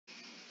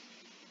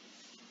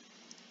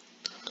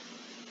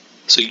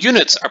So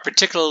units are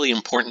particularly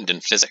important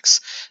in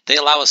physics. They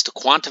allow us to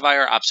quantify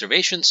our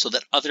observations so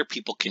that other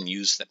people can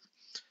use them.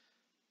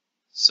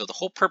 So the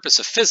whole purpose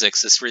of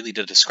physics is really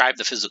to describe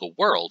the physical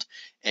world,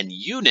 and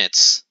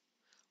units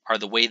are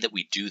the way that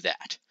we do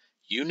that.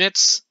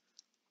 Units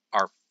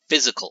are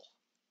physical.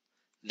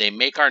 They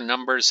make our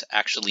numbers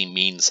actually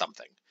mean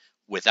something.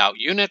 Without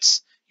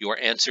units, your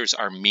answers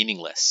are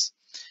meaningless.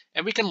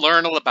 And we can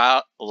learn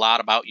a lot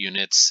about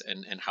units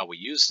and how we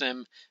use them.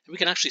 And we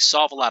can actually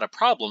solve a lot of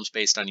problems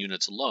based on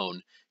units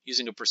alone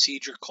using a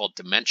procedure called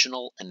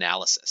dimensional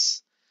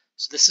analysis.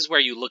 So this is where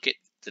you look at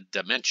the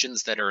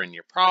dimensions that are in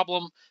your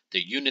problem,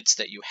 the units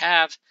that you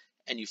have,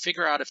 and you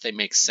figure out if they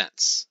make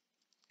sense.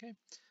 Okay?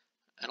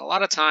 And a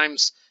lot of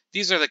times,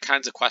 these are the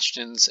kinds of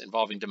questions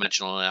involving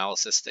dimensional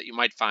analysis that you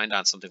might find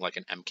on something like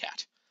an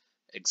MCAT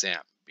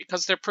exam,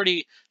 because they're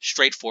pretty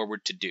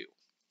straightforward to do.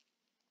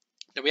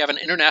 Now we have an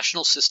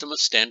international system of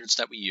standards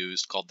that we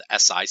used called the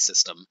SI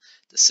system,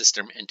 the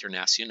System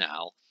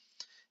International.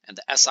 And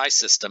the SI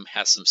system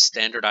has some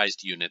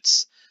standardized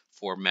units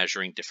for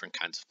measuring different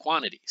kinds of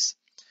quantities.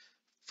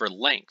 For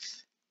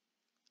length,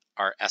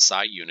 our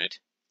SI unit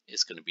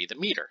is going to be the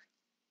meter.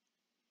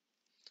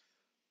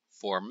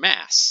 For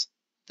mass,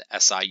 the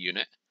SI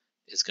unit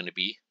is going to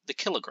be the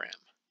kilogram.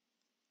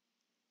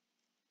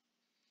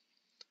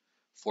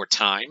 For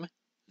time,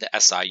 the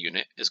SI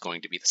unit is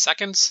going to be the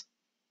seconds.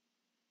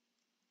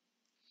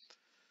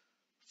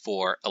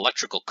 For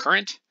electrical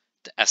current,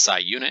 the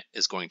SI unit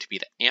is going to be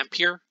the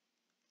ampere.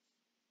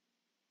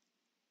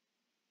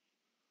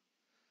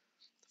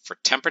 For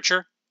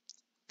temperature,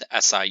 the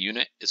SI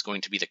unit is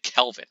going to be the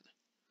Kelvin.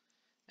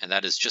 And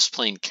that is just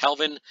plain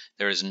Kelvin.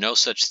 There is no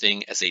such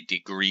thing as a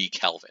degree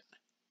Kelvin.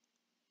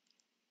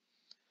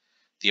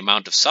 The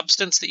amount of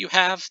substance that you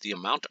have, the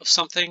amount of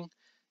something,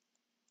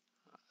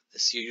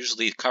 this you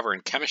usually cover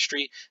in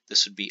chemistry.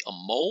 This would be a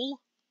mole.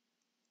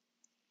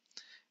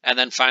 And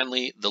then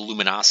finally, the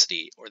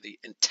luminosity, or the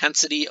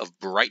intensity of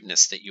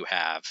brightness that you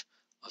have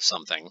of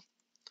something,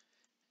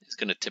 is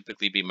going to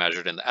typically be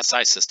measured in the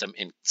SI system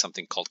in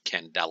something called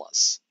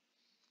candelas.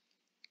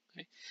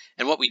 Okay.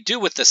 And what we do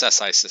with this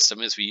SI system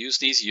is we use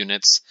these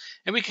units,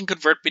 and we can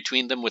convert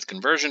between them with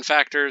conversion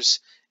factors,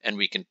 and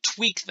we can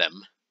tweak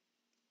them.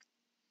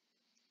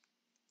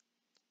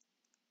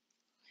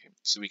 Okay.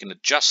 So we can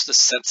adjust the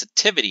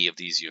sensitivity of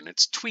these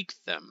units, tweak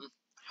them,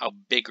 how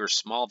big or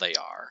small they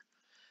are,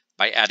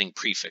 by adding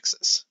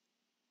prefixes.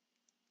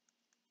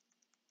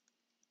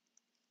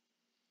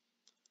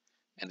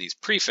 And these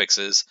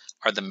prefixes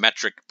are the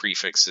metric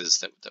prefixes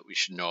that we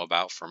should know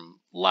about from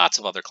lots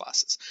of other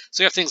classes.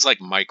 So you have things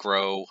like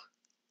micro,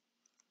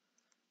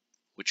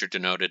 which are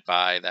denoted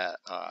by that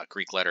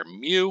Greek letter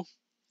mu,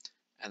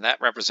 and that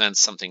represents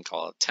something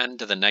called 10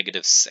 to the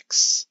negative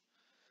 6.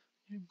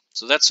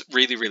 So that's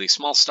really, really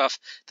small stuff.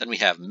 Then we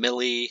have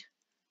milli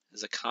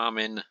is a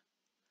common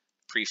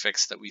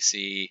prefix that we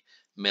see.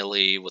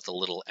 Milli with a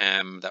little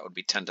m, that would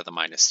be 10 to the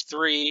minus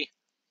 3.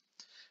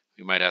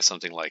 We might have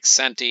something like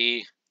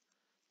centi,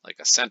 like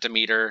a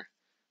centimeter.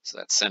 So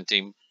that's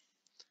centim,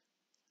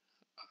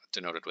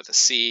 denoted with a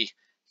c.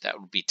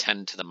 That would be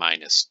 10 to the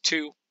minus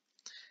 2.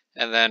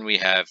 And then we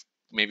have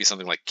maybe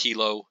something like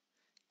kilo.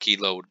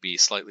 Kilo would be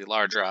slightly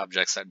larger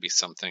objects. That'd be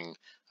something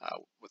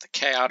with a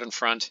k out in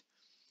front.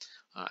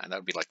 And that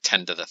would be like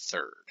 10 to the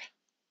third.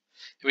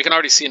 And we can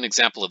already see an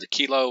example of the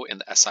kilo in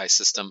the SI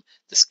system.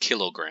 This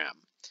kilogram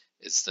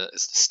is the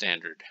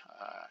standard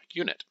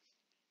unit.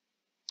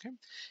 Okay?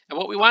 And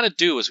what we want to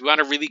do is we want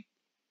to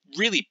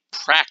really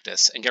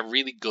practice and get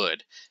really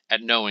good at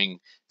knowing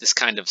this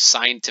kind of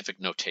scientific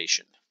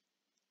notation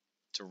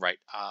to write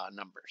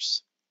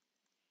numbers.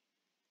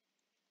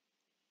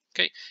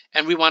 Okay,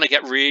 and we want to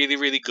get really,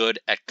 really good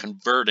at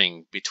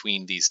converting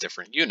between these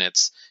different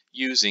units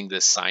using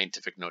this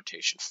scientific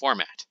notation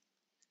format.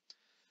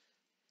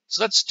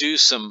 So let's do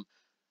some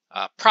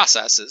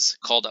processes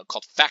called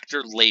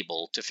factor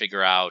label to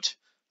figure out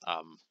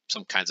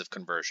some kinds of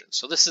conversions.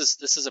 So this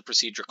is a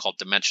procedure called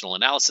dimensional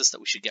analysis that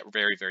we should get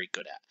very, very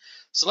good at.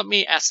 So let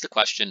me ask the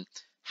question,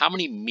 how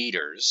many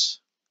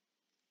meters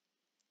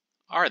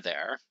are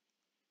there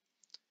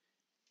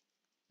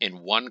in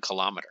 1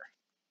 kilometer?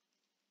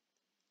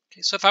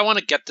 Okay, so if I want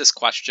to get this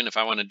question, if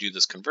I want to do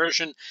this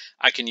conversion,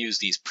 I can use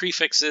these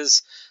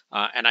prefixes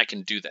and I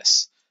can do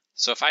this.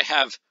 So if I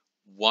have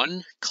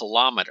 1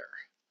 kilometer,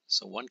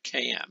 so 1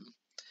 km,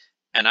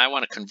 and I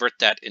want to convert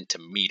that into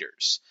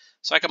meters.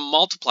 So I can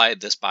multiply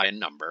this by a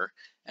number,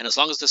 and as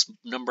long as this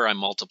number I'm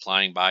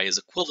multiplying by is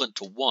equivalent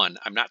to 1,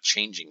 I'm not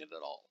changing it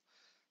at all.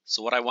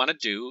 So what I want to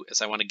do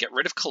is I want to get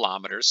rid of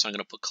kilometers, so I'm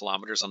going to put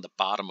kilometers on the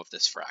bottom of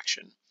this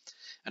fraction.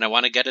 And I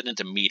want to get it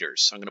into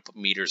meters, so I'm going to put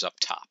meters up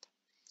top.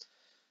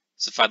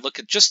 So if I look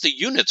at just the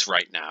units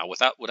right now,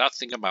 without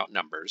thinking about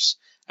numbers,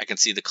 I can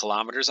see the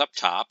kilometers up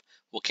top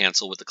will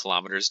cancel with the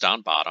kilometers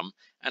down bottom,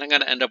 and I'm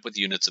going to end up with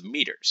units of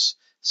meters.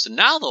 So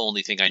now the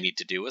only thing I need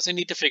to do is I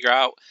need to figure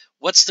out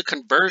what's the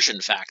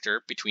conversion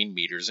factor between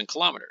meters and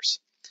kilometers.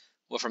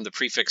 Well, from the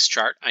prefix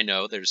chart, I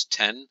know there's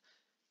 10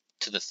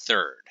 to the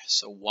third.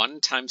 So 1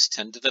 times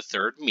 10 to the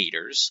third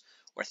meters,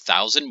 or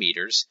 1,000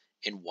 meters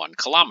in 1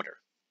 kilometer.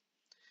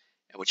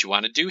 And what you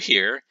want to do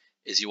here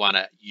is you want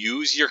to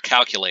use your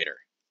calculator.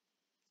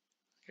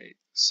 Okay,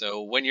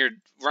 so when you're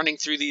running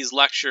through these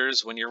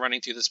lectures, when you're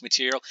running through this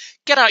material,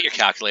 get out your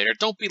calculator.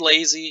 Don't be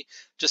lazy.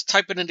 Just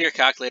type it into your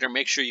calculator.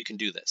 Make sure you can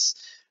do this.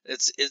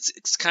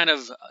 It's kind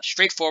of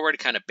straightforward,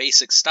 kind of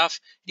basic stuff.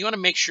 You want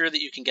to make sure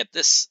that you can get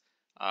this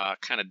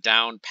kind of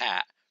down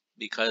pat,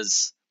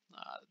 because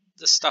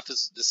this stuff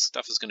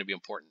is going to be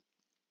important.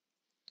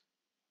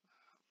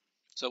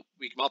 So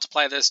we can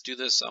multiply this, do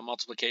this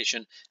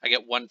multiplication. I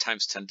get 1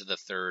 times 10 to the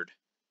third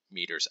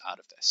meters out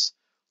of this,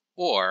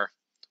 or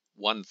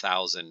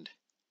 1,000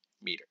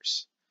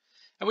 meters.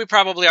 And we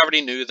probably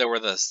already knew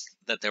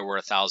that there were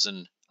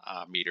 1,000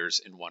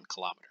 meters in 1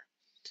 kilometer.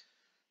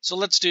 So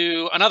let's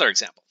do another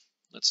example.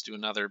 Let's do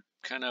another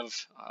kind of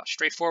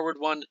straightforward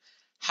one.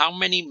 How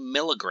many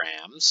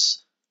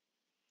milligrams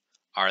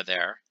are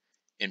there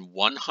in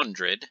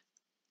 100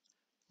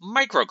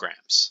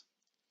 micrograms?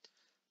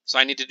 So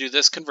I need to do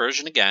this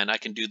conversion again. I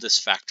can do this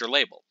factor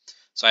label.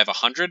 So I have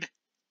 100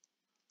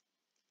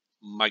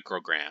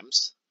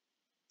 micrograms.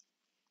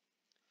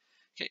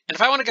 Okay, and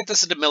if I want to get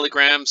this into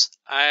milligrams,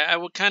 I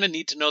would kind of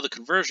need to know the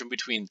conversion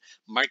between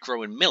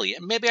micro and milli,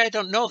 and maybe I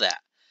don't know that.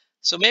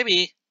 So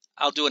maybe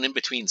I'll do an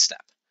in-between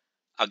step.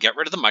 I'll get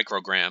rid of the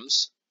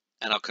micrograms,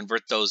 and I'll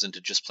convert those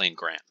into just plain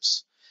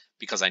grams,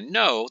 because I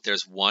know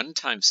there's 1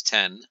 times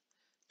 10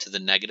 to the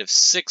negative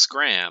 6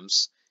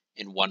 grams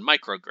in 1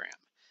 microgram.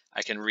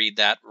 I can read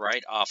that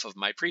right off of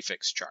my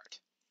prefix chart.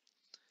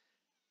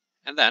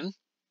 And then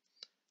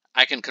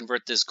I can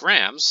convert this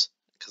grams,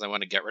 because I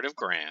want to get rid of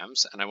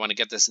grams, and I want to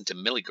get this into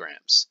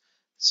milligrams.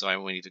 So I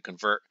need to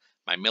convert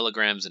my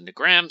milligrams into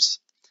grams,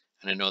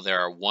 and I know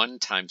there are 1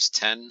 times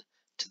 10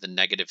 to the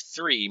negative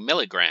 3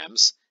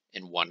 milligrams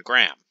in 1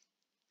 gram.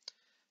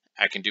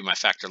 I can do my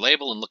factor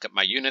label and look at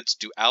my units,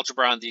 do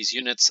algebra on these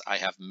units. I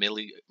have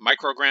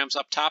micrograms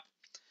up top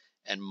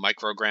and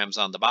micrograms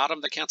on the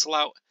bottom that cancel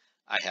out.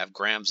 I have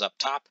grams up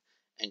top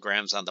and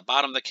grams on the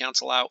bottom that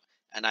cancel out,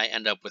 and I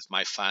end up with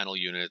my final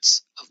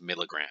units of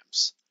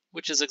milligrams,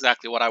 which is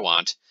exactly what I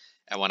want.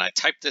 And when I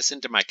type this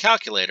into my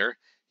calculator,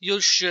 you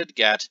should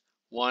get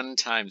 1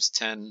 times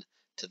 10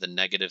 to the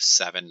negative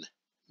 7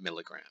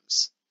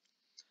 milligrams.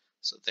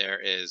 So there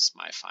is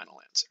my final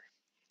answer.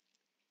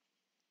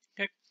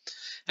 Okay.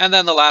 And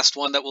then the last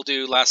one that we'll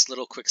do, last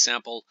little quick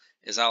sample,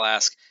 is I'll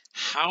ask,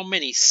 how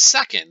many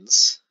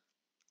seconds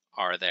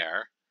are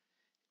there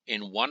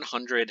in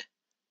 100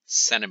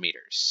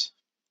 centimeters?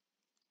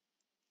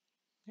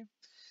 Okay.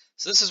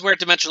 So this is where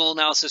dimensional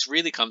analysis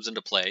really comes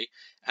into play,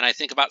 and I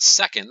think about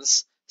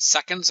seconds.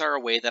 Seconds are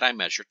a way that I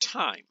measure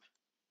time.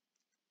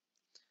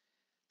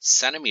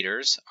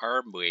 Centimeters are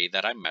a way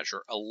that I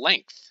measure a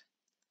length.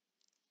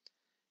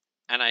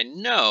 And I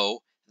know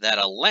that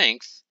a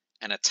length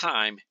and a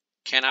time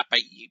cannot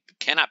be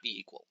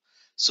equal.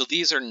 So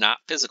these are not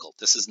physical.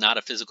 This is not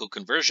a physical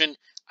conversion.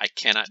 I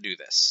cannot do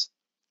this.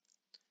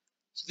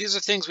 So these are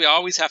things we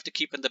always have to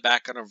keep in the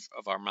back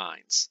of our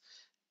minds.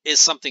 Is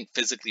something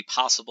physically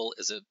possible?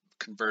 Is a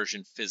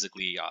conversion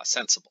physically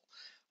sensible?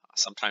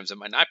 Sometimes it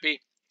might not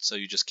be, so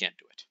you just can't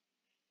do it.